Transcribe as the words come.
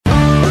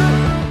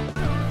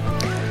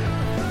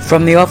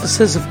From the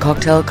offices of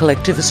Cocktail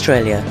Collective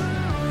Australia,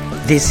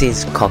 this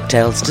is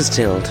Cocktails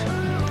Distilled,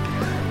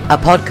 a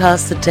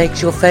podcast that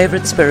takes your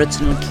favourite spirits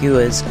and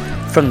liqueurs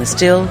from the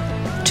still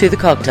to the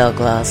cocktail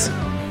glass.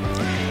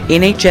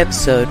 In each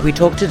episode, we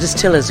talk to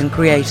distillers and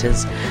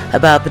creators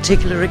about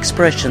particular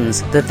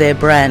expressions that their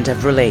brand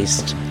have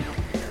released,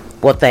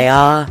 what they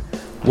are,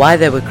 why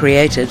they were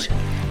created,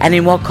 and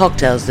in what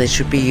cocktails they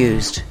should be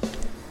used.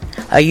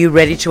 Are you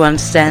ready to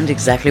understand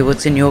exactly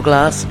what's in your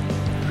glass?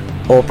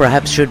 Or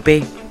perhaps should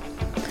be?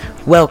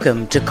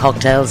 Welcome to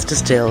Cocktails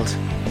Distilled.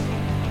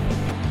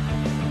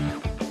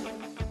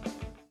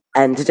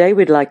 And today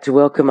we'd like to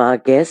welcome our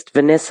guest,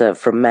 Vanessa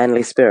from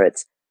Manly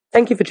Spirits.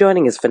 Thank you for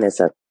joining us,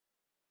 Vanessa.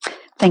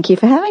 Thank you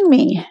for having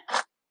me.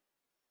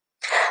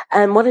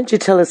 And why don't you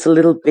tell us a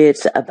little bit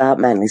about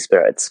Manly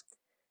Spirits?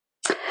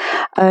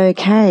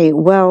 Okay,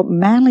 well,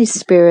 Manly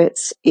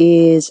Spirits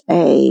is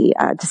a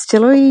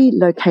distillery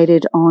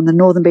located on the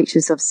northern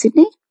beaches of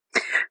Sydney.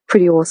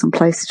 Pretty awesome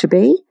place to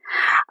be.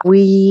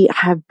 We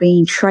have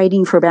been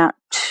trading for about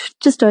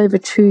just over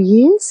 2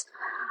 years,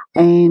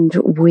 and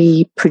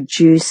we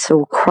produce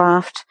or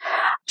craft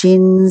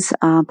gins,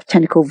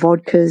 botanical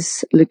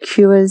vodkas,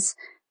 liqueurs,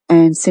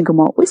 and single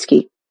malt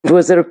whiskey.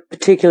 Was there a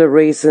particular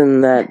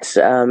reason that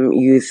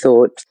you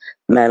thought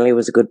Manly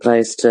was a good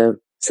place to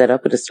set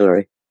up a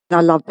distillery? I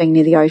love being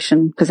near the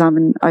ocean because I'm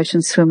an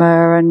ocean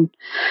swimmer and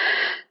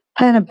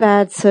a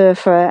bad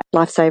surfer,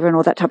 lifesaver and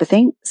all that type of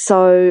thing.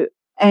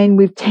 And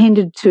we've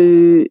tended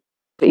to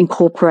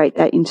incorporate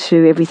that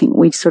into everything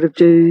we sort of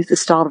do, the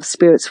style of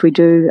spirits we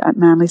do at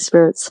Manly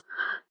Spirits.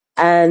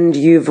 And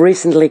you've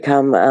recently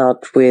come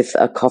out with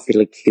a coffee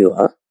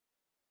liqueur.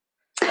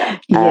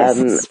 Yes,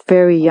 it's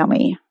very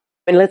yummy.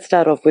 And let's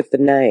start off with the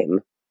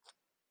name.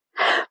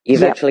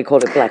 You've actually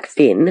called it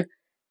Blackfin.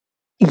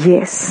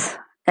 Yes.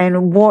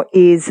 And what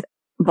is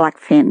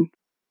Blackfin?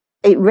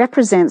 It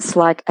represents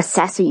like a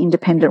sassy,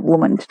 independent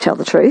woman, to tell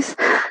the truth.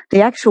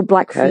 The actual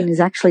Blackfin is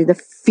actually the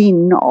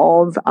fin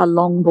of a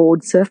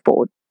longboard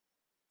surfboard,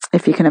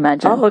 if you can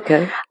imagine. Oh,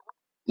 okay.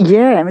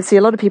 Yeah, and see,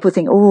 a lot of people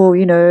think,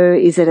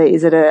 is it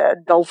a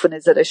dolphin?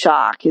 Is it a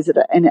shark?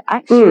 And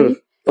actually,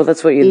 well,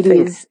 that's what you'd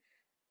think.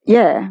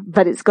 Yeah,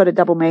 but it's got a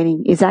double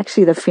meaning. It's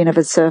actually the fin of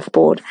a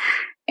surfboard.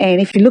 And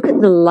if you look at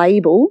the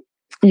label,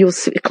 you'll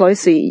see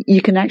closely,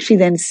 you can actually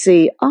then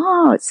see,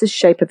 it's the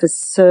shape of a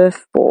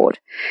surfboard.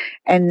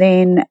 And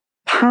then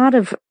part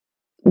of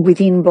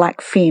within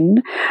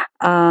Blackfin,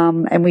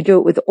 and we do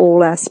it with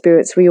all our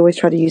spirits, we always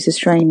try to use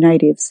Australian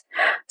natives.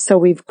 So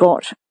we've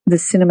got the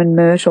cinnamon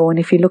myrtle, and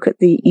if you look at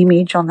the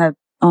image on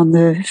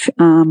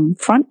the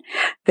front,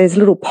 there's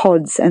little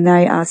pods, and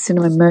they are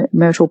cinnamon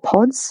myrtle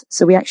pods.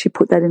 So we actually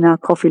put that in our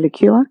coffee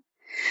liqueur.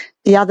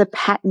 The other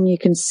pattern you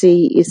can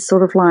see is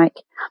sort of like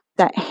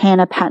that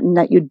henna pattern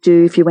that you'd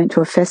do if you went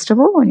to a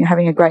festival and you're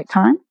having a great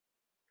time,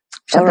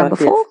 which I've done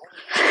before.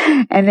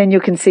 Yes. And then you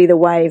can see the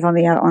wave on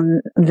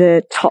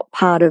the top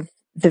part of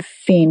the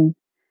fin.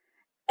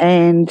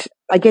 And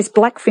I guess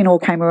Blackfin all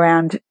came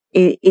around.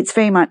 It's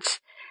very much,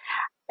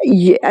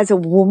 as a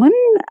woman,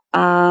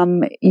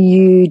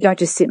 you don't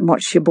just sit and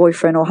watch your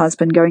boyfriend or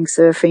husband going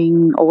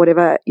surfing or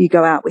whatever. You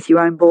go out with your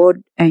own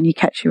board and you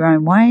catch your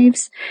own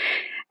waves.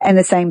 And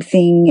the same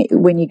thing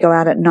when you go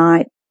out at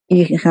night.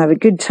 You can have a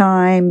good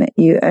time,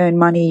 you earn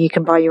money, you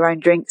can buy your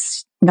own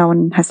drinks. No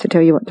one has to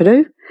tell you what to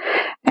do.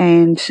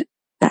 And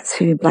that's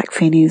who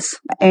Blackfin is.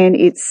 And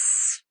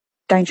it's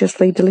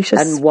dangerously delicious.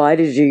 And why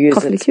did you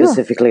use it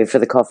specifically for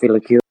the coffee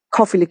liqueur?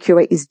 Coffee liqueur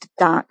is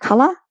dark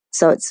colour,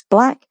 so it's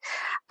black.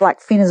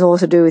 Blackfin is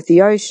also to do with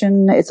the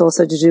ocean. It's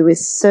also to do with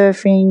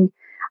surfing.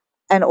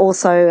 And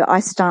also I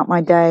start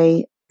my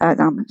day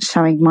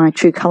showing my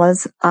true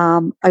colours.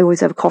 I always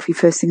have coffee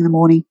first thing in the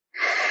morning.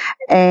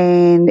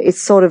 And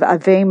it's sort of a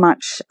very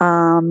much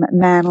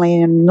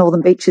Manly and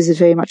Northern Beaches is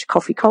very much a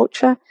coffee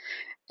culture.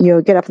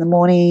 You'll get up in the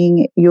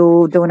morning,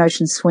 you'll do an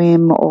ocean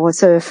swim or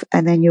surf,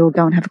 and then you'll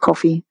go and have a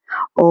coffee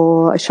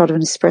or a shot of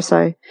an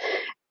espresso.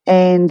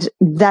 And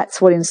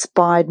that's what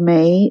inspired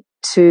me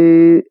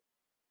to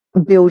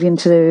build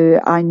into,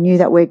 I knew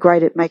that we're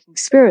great at making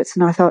spirits,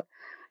 and I thought,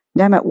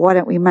 damn it, why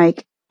don't we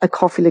make a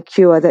coffee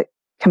liqueur that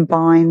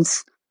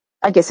combines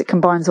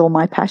all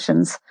my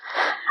passions,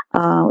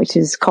 which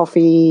is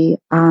coffee,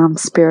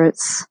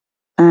 spirits,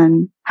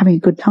 and having a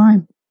good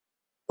time,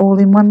 all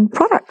in one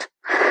product.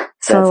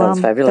 So that sounds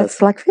fabulous. That's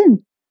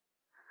Blackfin.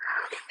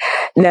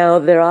 Now,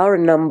 there are a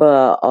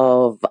number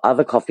of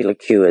other coffee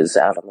liqueurs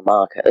out on the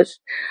market.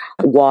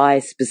 Why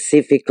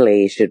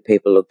specifically should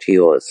people look to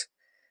yours?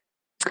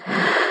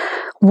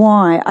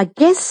 Why? I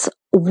guess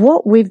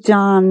what we've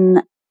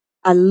done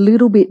a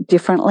little bit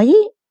differently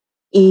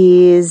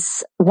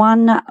is,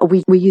 one,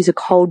 we use a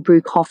cold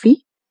brew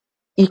coffee.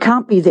 You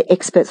can't be the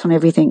experts on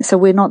everything. So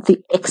we're not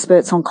the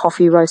experts on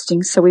coffee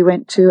roasting. So we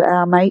went to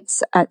our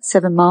mates at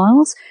 7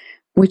 Miles,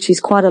 which is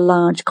quite a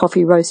large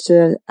coffee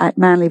roaster at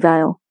Manly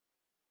Vale.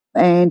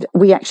 And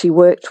we actually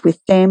worked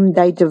with them.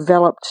 They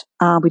developed,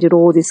 we did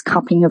all this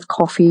cupping of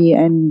coffee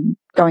and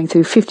going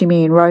through 50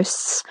 million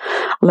roasts.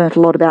 I learned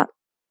a lot about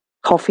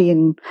coffee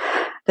and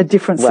the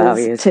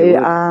differences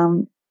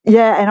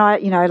Yeah, and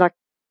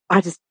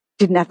I just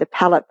didn't have the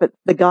palate, but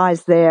the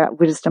guys there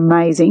were just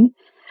amazing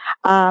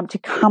to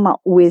come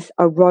up with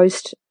a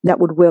roast that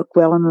would work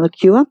well in the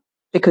liqueur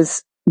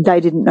because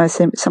they didn't know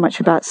so much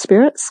about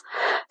spirits.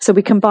 So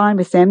we combined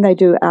with them. They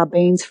do our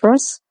beans for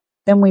us.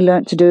 Then we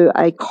learnt to do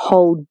a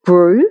cold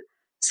brew.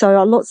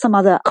 So some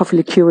other coffee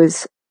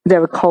liqueurs, they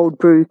were cold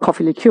brew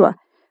coffee liqueur.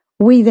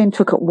 We then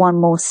took it one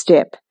more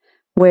step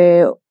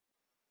where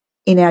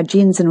in our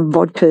gins and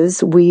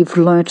vodkas, we've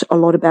learnt a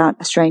lot about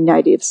Australian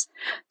natives.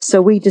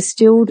 So we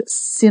distilled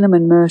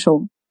cinnamon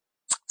myrtle.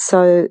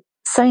 So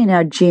say in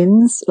our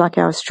gins, like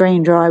our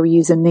Australian dry, we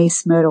use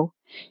anise myrtle.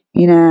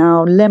 In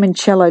our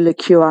limoncello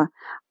liqueur,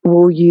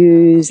 we'll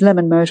use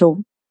lemon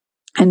myrtle.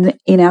 And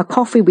in our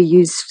coffee, we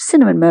use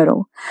cinnamon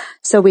myrtle.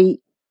 So we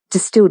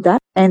distilled that.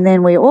 And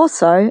then we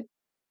also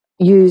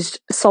used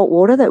salt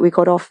water that we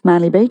got off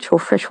Manly Beach or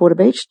Freshwater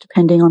Beach,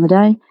 depending on the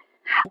day.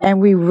 And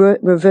we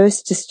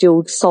reverse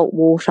distilled salt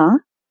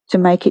water to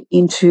make it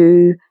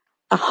into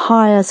a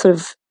higher sort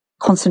of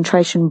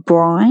concentration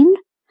brine.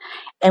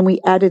 And we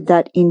added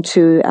that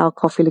into our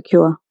coffee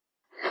liqueur.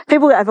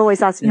 People have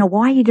always asked,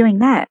 why are you doing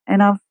that?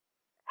 And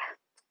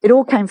it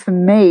all came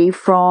from me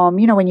from,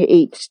 when you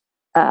eat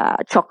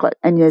chocolate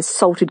and there's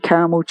salted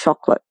caramel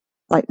chocolate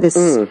like this.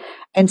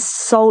 And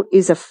salt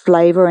is a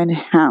flavor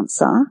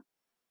enhancer.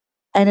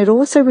 And it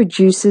also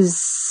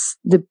reduces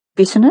the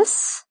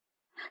bitterness.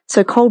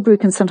 So cold brew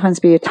can sometimes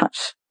be a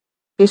touch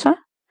bitter.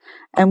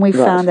 And we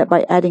found that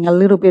by adding a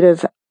little bit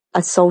of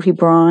a salty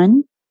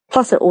brine,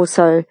 plus it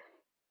also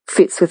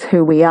fits with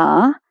who we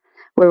are.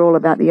 We're all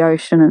about the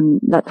ocean and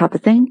that type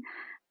of thing,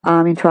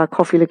 into our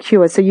coffee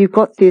liqueur. So you've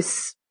got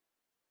this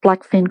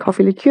Blackfin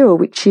coffee liqueur,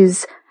 which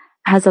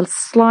has a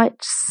slight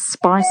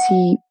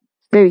spicy,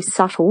 very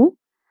subtle,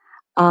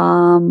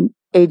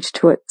 edge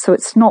to it. So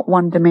it's not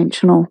one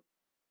dimensional.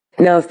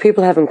 Now, if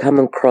people haven't come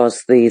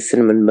across the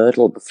cinnamon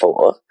myrtle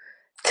before,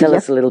 tell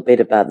us a little bit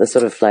about the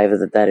sort of flavour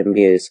that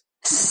imbues.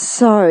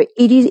 So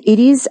it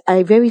is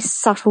a very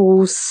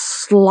subtle,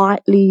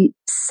 slightly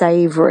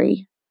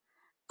savoury.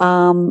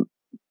 But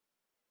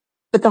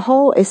the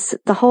whole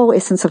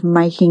essence of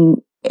making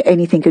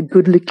anything a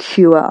good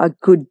liqueur, a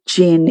good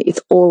gin, it's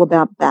all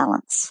about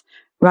balance,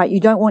 right? You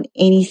don't want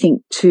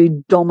anything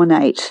to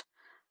dominate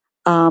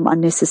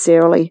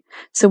unnecessarily.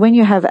 So when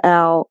you have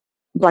our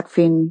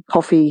Blackfin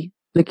coffee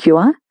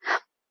liqueur,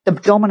 the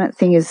dominant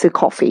thing is the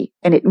coffee,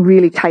 and it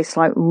really tastes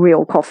like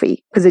real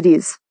coffee because it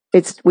is.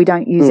 We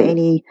don't use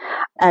any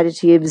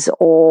additives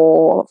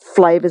or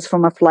flavors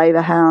from a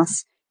flavor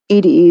house.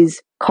 It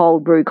is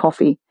cold brew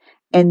coffee.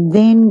 And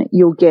then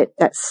you'll get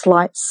that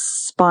slight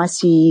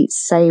spicy,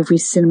 savory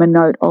cinnamon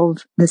note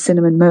of the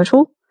cinnamon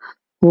myrtle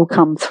will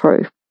come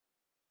through.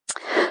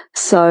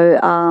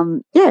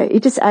 So,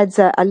 it just adds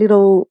a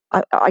little,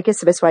 I guess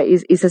the best way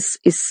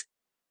is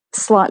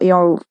slightly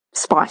oil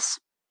spice,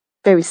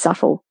 very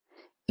subtle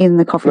in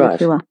the coffee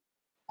liqueur.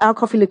 Our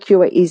coffee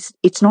liqueur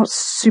it's not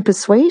super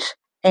sweet,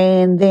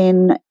 and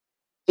then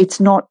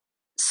it's not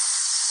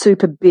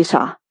super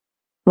bitter.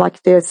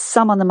 Like there's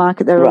some on the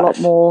market that are a lot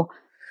more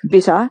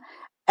bitter.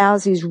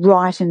 Ours is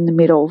right in the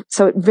middle.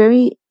 So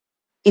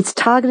it's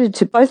targeted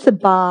to both the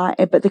bar,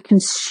 but the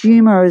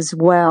consumer as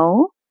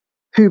well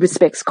who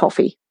respects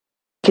coffee.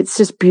 It's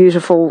just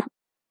beautiful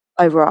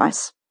over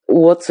ice.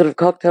 What sort of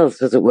cocktails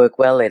does it work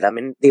well in? I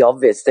mean, the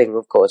obvious thing,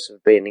 of course,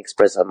 would be an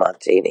espresso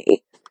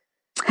martini.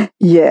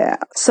 Yeah.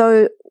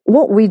 So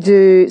what we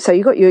do, so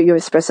you got your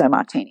espresso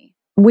martini.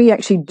 We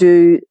actually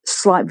do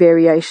slight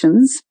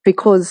variations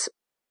because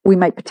we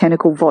make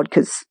botanical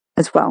vodkas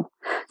as well.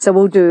 So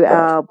we'll do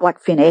our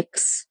Blackfin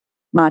X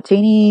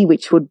martini,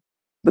 which would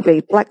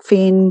be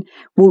Blackfin.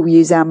 We'll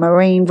use our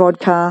marine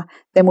vodka.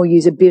 Then we'll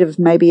use a bit of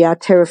maybe our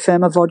terra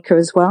firma vodka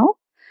as well,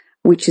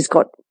 which has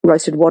got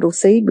roasted wattle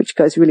seed, which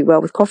goes really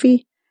well with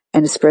coffee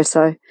and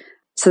espresso.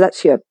 So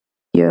that's your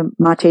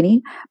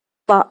martini.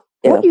 But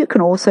what you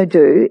can also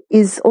do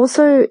is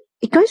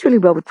it goes really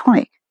well with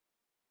tonic.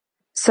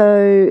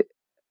 So,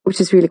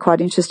 which is really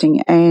quite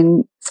interesting.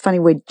 And it's funny,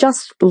 we're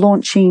just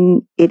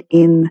launching it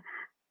in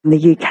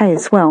the UK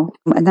as well.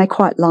 And they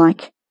quite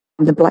like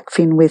the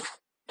Blackfin with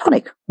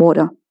tonic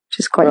water, which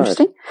is quite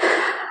interesting.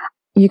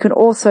 You can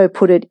also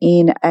put it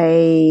in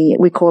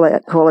we call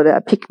it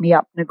a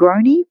pick-me-up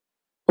Negroni,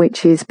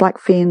 which is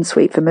Blackfin,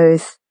 sweet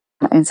vermouth,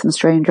 and some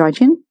Australian dry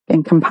gin,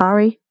 and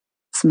Campari,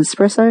 some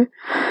espresso.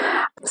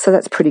 So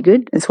that's pretty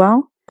good as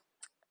well.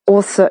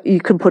 Also,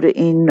 you can put it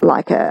in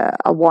like a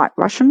white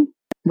Russian,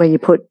 where you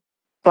put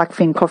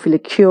Blackfin coffee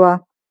liqueur,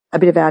 a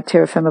bit of our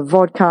terra firma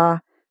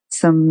vodka,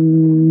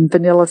 some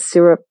vanilla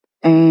syrup,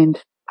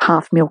 and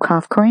half milk,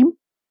 half cream.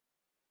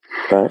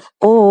 Right.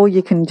 Or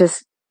you can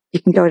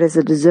go it as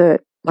a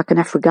dessert, like an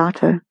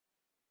affogato.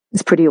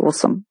 It's pretty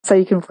awesome. So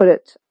you can put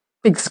it,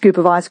 big scoop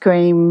of ice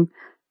cream,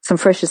 some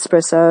fresh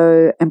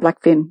espresso, and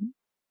Blackfin.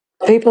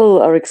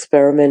 People are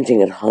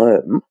experimenting at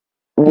home.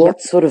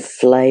 What sort of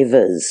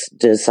flavours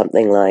does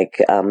something like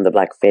the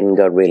Blackfin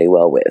go really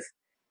well with?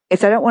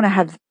 If they don't want to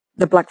have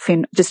the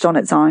Blackfin just on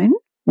its own,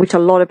 which a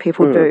lot of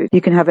people do,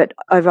 you can have it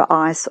over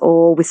ice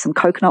or with some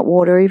coconut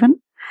water even.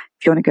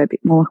 if you want to go a bit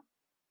more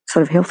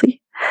sort of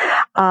healthy.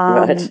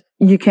 Right.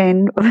 You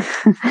can,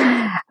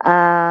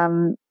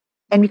 and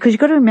because you've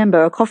got to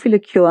remember, a coffee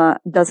liqueur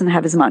doesn't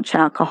have as much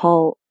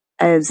alcohol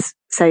as,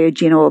 say, a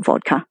gin or a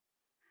vodka.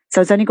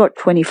 So it's only got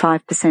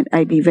 25%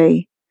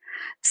 ABV.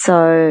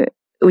 So,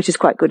 which is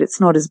quite good.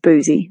 It's not as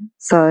boozy.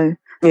 So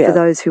for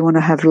those who want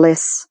to have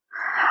less,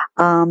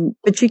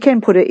 but you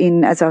can put it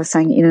in, as I was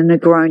saying, in a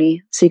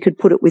Negroni. So you could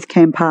put it with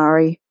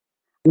Campari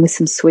with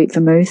some sweet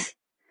vermouth,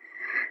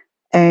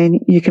 and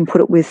you can put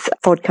it with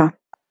vodka.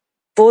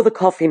 For the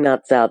coffee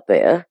nuts out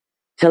there,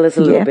 tell us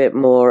a little bit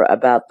more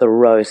about the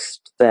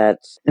roast that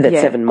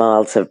 7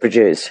 Miles have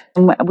produced.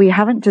 We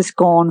haven't just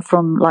gone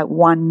from like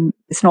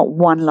it's not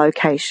one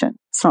location.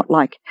 It's not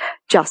like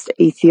just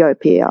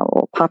Ethiopia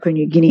or Papua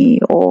New Guinea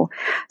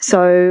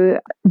so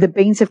the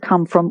beans have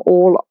come from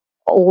all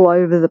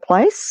over the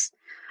place.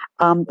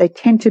 They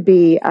tend to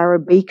be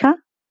Arabica,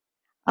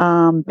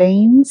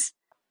 beans.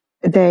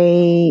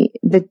 The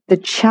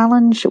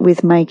challenge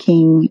with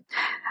making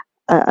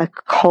a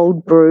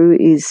cold brew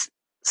is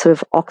sort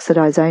of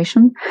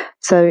oxidization.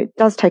 So it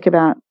does take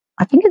about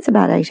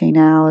 18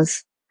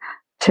 hours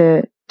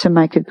to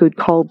make a good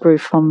cold brew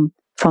from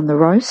the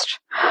roast.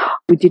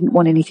 We didn't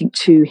want anything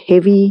too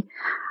heavy.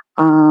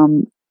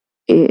 We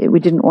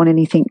didn't want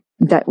anything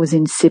that was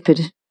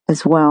insipid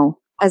as well.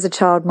 As a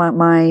child,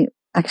 my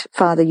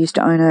father used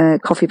to own a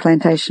coffee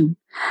plantation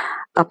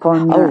up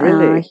on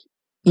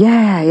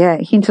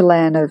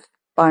hinterland of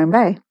Byron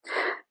Bay.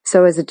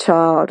 So as a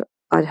child,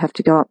 I'd have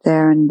to go up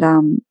there and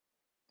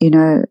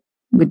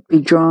would be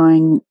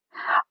drying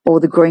all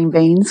the green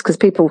beans, because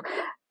people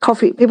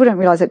don't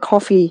realize that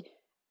coffee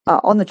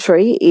on the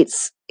tree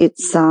it's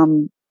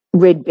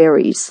red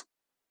berries.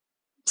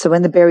 So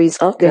when the berries,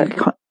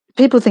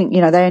 people think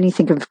they only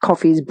think of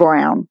coffee as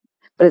brown,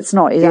 but it's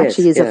not. It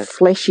actually is a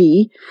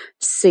fleshy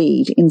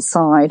seed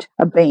inside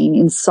a bean,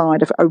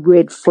 inside of a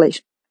red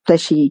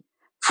fleshy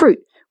fruit,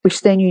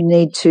 which then you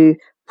need to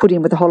put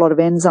in with a whole lot of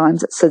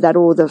enzymes so that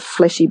all the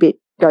fleshy bit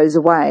goes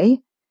away.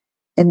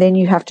 And then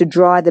you have to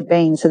dry the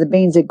beans. So the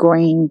beans are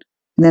green,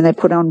 and then they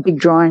put on big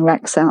drying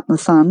racks out in the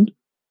sun.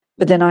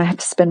 But then I had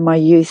to spend my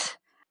youth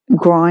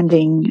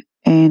grinding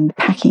and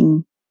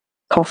packing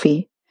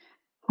coffee,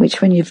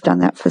 which when you've done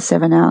that for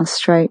 7 hours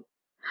straight.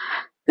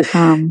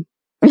 Well,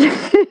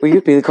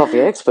 you'd be the coffee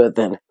expert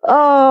then.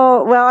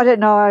 Oh, well, I don't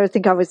know. I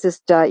think I was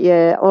just,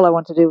 all I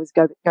wanted to do was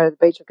go to the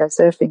beach or go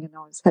surfing, and I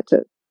always had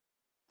to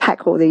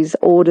pack all these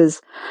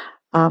orders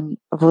of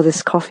all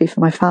this coffee for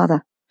my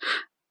father.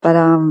 But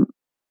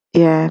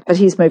but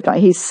he's moved on.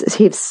 He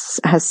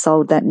has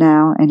sold that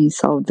now, and he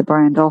sold the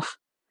brand off.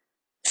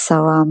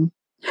 So,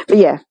 but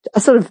yeah,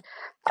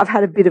 I've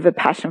had a bit of a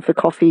passion for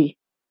coffee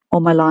all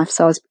my life.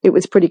 So it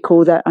was pretty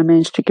cool that I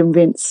managed to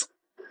convince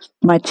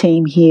my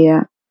team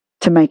here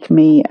to make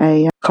me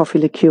a coffee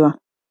liqueur.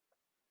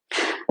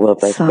 Well,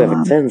 it makes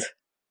perfect sense.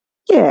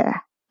 Yeah.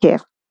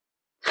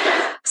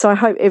 So I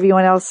hope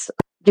everyone else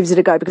gives it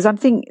a go, because I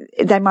think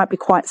they might be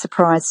quite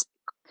surprised.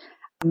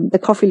 The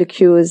coffee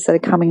liqueurs that are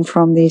coming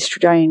from the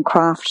Australian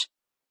craft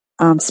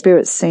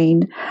spirit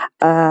scene,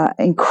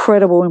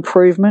 incredible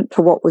improvement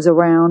to what was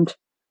around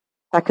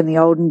back in the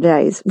olden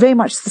days. Very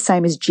much the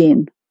same as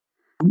gin.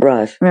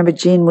 Right. Remember,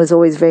 gin was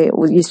always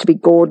used to be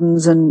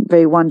Gordon's and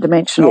very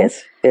one-dimensional.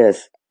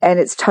 Yes. And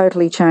it's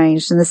totally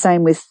changed. And the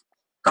same with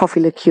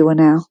coffee liqueur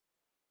now.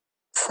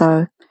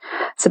 So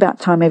it's about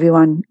time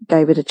everyone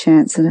gave it a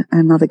chance and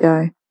another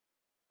go.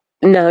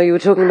 Now, you were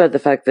talking about the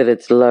fact that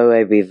it's low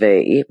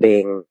ABV,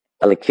 being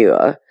a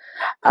liqueur.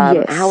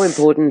 Yes. How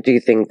important do you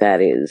think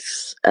that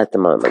is at the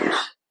moment?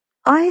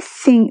 I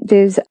think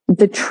there's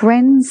the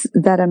trends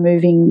that are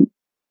moving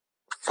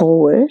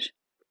forward.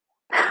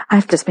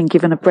 I've just been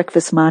given a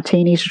breakfast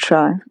martini to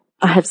try.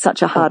 I have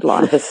such a hard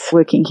life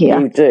working here.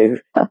 You do.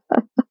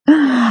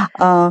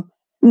 I'm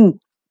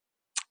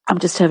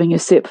just having a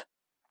sip.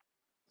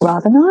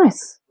 Rather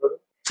nice.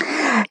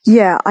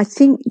 Yeah, I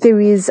think there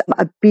is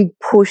a big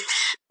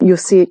push. You'll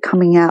see it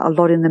coming out a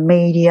lot in the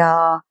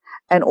media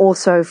and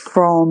also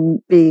from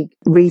big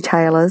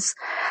retailers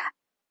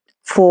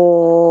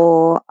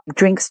for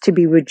drinks to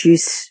be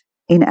reduced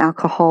in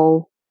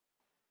alcohol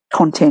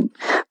content,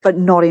 but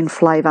not in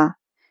flavour.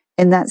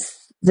 And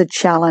that's the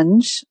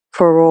challenge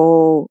for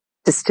all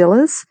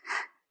distillers,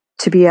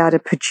 to be able to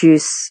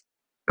produce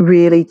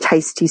really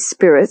tasty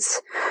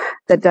spirits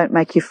that don't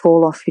make you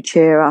fall off your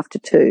chair after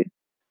two.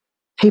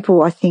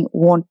 People, I think,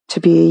 want to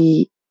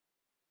be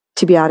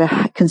able to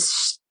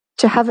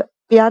have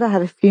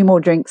a few more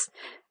drinks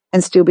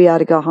and still be able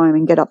to go home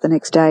and get up the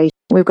next day.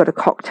 We've got a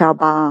cocktail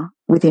bar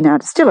within our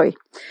distillery,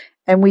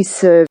 and we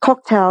serve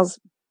cocktails,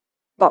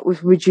 but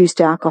with reduced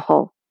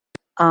alcohol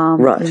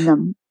in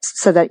them,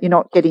 so that you're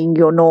not getting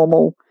your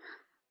normal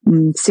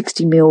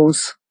 60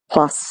 mils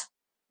plus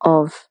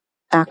of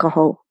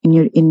alcohol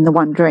in the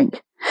one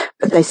drink,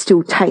 but they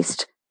still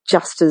taste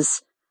just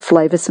as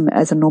flavoursome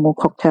as a normal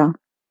cocktail.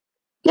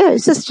 Yeah,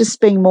 it's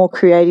just being more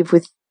creative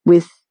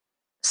with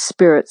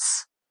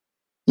spirits.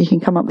 You can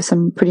come up with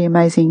some pretty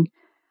amazing,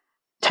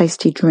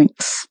 tasty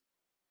drinks.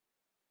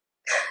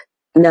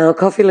 Now,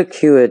 coffee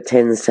liqueur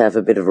tends to have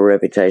a bit of a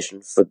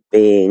reputation for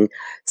being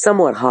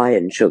somewhat high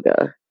in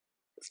sugar,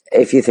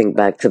 if you think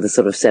back to the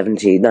sort of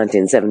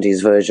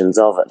 1970s versions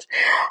of it.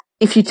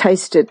 If you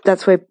taste it,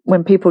 that's where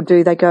when people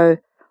do, they go,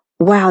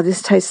 wow,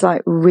 this tastes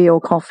like real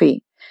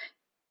coffee.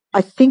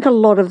 I think a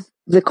lot of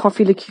the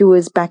coffee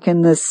liqueurs back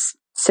in the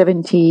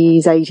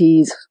 70s,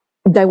 80s,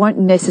 they weren't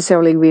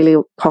necessarily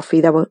really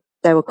coffee.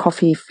 They were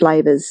coffee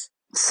flavors.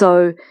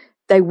 So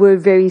they were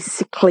very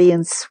sickly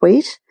and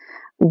sweet,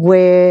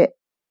 where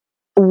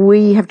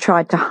we have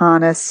tried to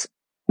harness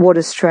what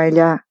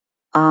Australia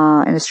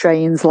and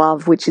Australians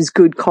love, which is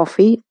good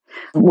coffee.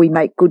 We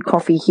make good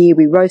coffee here.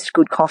 We roast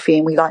good coffee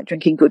and we like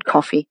drinking good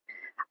coffee.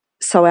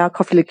 So our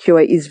coffee liqueur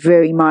is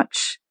very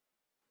much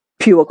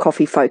pure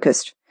coffee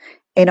focused.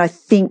 And I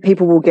think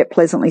people will get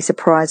pleasantly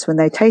surprised when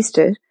they taste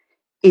it.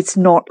 It's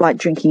not like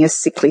drinking a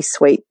sickly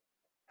sweet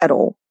at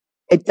all.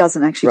 It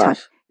doesn't actually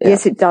taste. Yeah.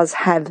 Yes, it does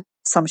have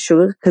some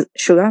sugar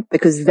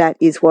because that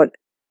is what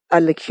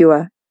a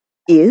liqueur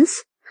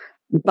is,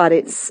 but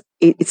it's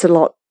a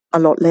lot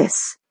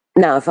less.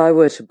 Now, if I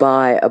were to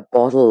buy a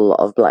bottle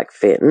of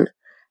Blackfin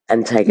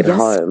and take it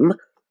home,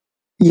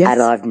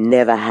 and I've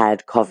never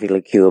had coffee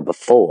liqueur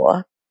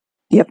before,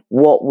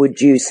 what would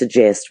you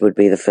suggest would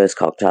be the first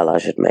cocktail I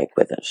should make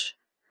with it?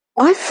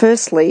 I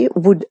firstly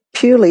would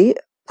purely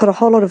put a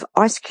whole lot of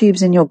ice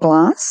cubes in your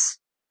glass,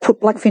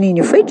 put Blackfin in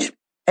your fridge,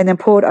 and then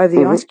pour it over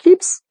the ice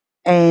cubes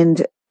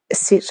and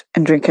sit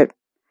and drink it.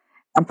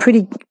 I'm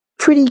pretty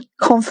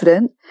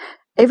confident.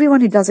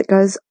 Everyone who does it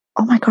goes,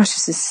 oh my gosh,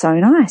 this is so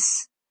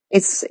nice.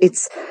 It's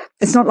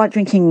not like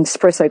drinking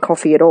espresso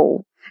coffee at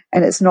all.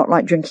 And it's not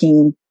like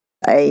drinking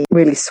a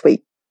really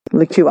sweet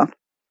liqueur.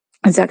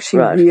 It's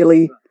actually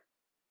really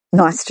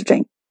nice to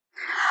drink.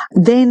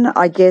 Then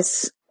I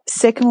guess,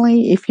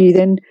 secondly, if you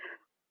then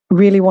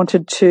really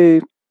wanted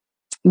to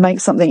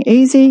make something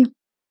easy,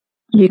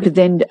 you could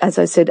then, as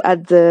I said,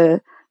 add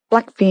the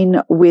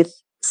Blackfin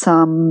with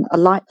a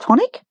light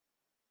tonic.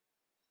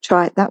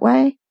 Try it that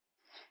way.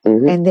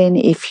 Mm-hmm. And then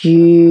if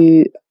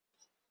you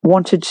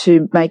wanted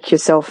to make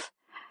yourself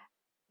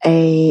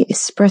a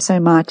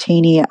espresso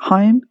martini at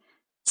home,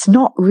 it's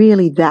not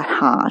really that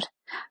hard.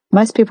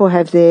 Most people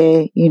have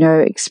their,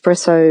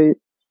 espresso,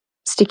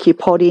 stick your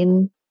pod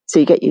in, so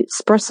you get your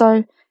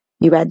espresso,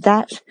 you add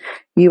that,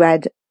 you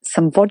add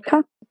some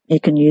vodka. You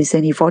can use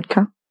any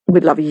vodka.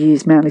 We'd love you to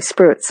use Manly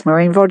Spirits,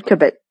 marine vodka,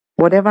 but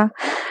whatever.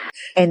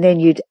 And then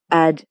you'd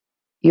add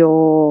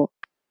your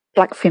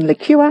Blackfin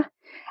liqueur,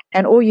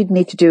 and all you'd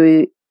need to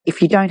do,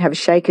 if you don't have a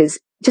shaker, is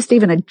just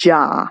even a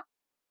jar.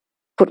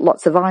 Put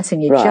lots of ice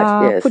in your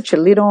jar, put your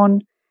lid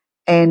on,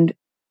 and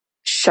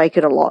shake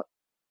it a lot.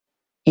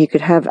 You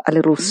could have a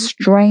little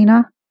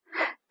strainer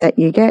that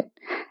you get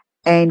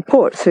and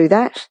pour it through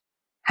that.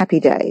 Happy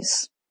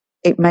days.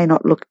 It may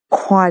not look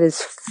quite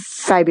as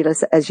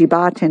fabulous as your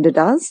bartender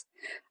does,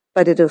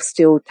 but it'll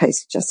still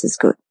taste just as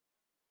good.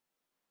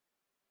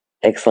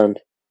 Excellent.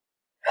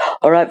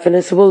 All right,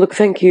 Vanessa, well, look,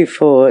 thank you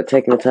for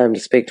taking the time to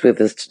speak with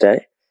us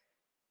today.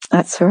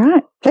 That's all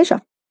right.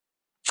 Pleasure.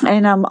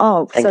 And,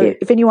 Thank you.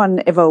 If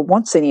anyone ever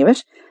wants any of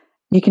it,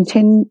 you can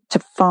tend to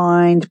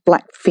find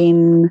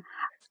Blackfin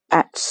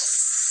at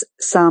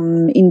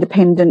some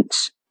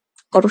independent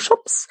bottle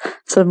shops,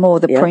 so more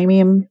the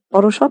premium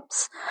bottle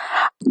shops.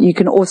 You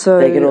can also...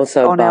 They can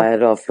also buy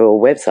it off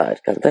your website,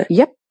 can't they?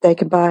 Yep, they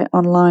can buy it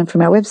online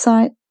from our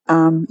website.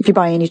 If you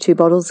buy any 2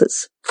 bottles,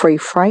 it's free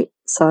freight,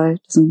 so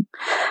it doesn't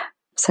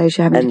save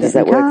you having to get in the car. And does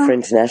that work for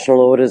international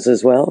orders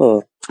as well?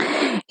 Or?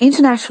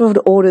 International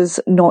orders,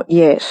 not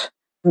yet.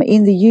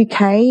 In the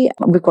UK,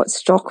 we've got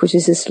stock which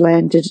is just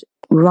landed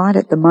right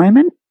at the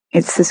moment.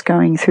 It's just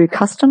going through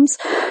customs.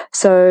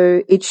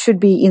 So it should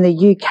be in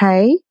the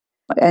UK,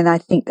 and I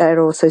think that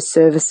also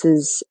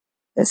services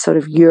sort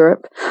of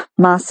Europe.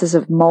 Masters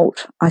of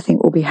Malt, I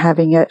think, will be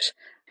having it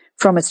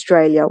from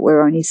Australia.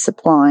 We're only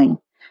supplying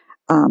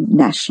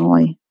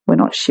nationally. We're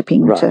not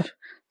shipping to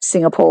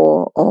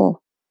Singapore or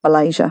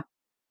Malaysia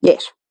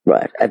yet.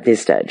 Right, at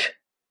this stage.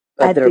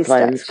 But there are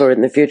plans for it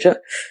in the future?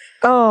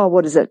 Oh,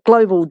 what is it?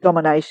 Global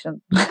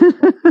domination.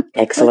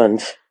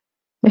 Excellent.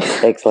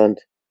 Excellent.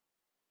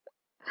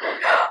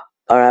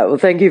 All right. Well,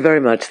 thank you very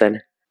much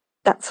then.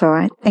 That's all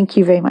right. Thank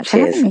you very much for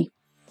having me.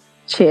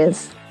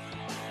 Cheers.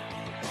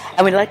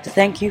 And we'd like to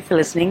thank you for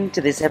listening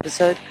to this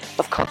episode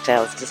of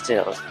Cocktails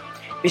Distilled.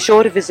 Be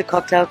sure to visit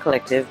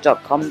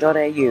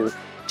cocktailcollective.com.au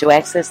to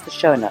access the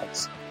show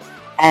notes.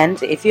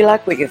 And if you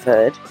like what you've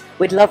heard,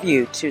 we'd love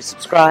you to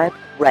subscribe,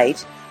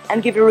 rate,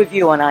 and give a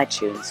review on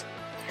iTunes.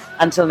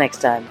 Until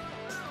next time,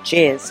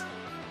 cheers.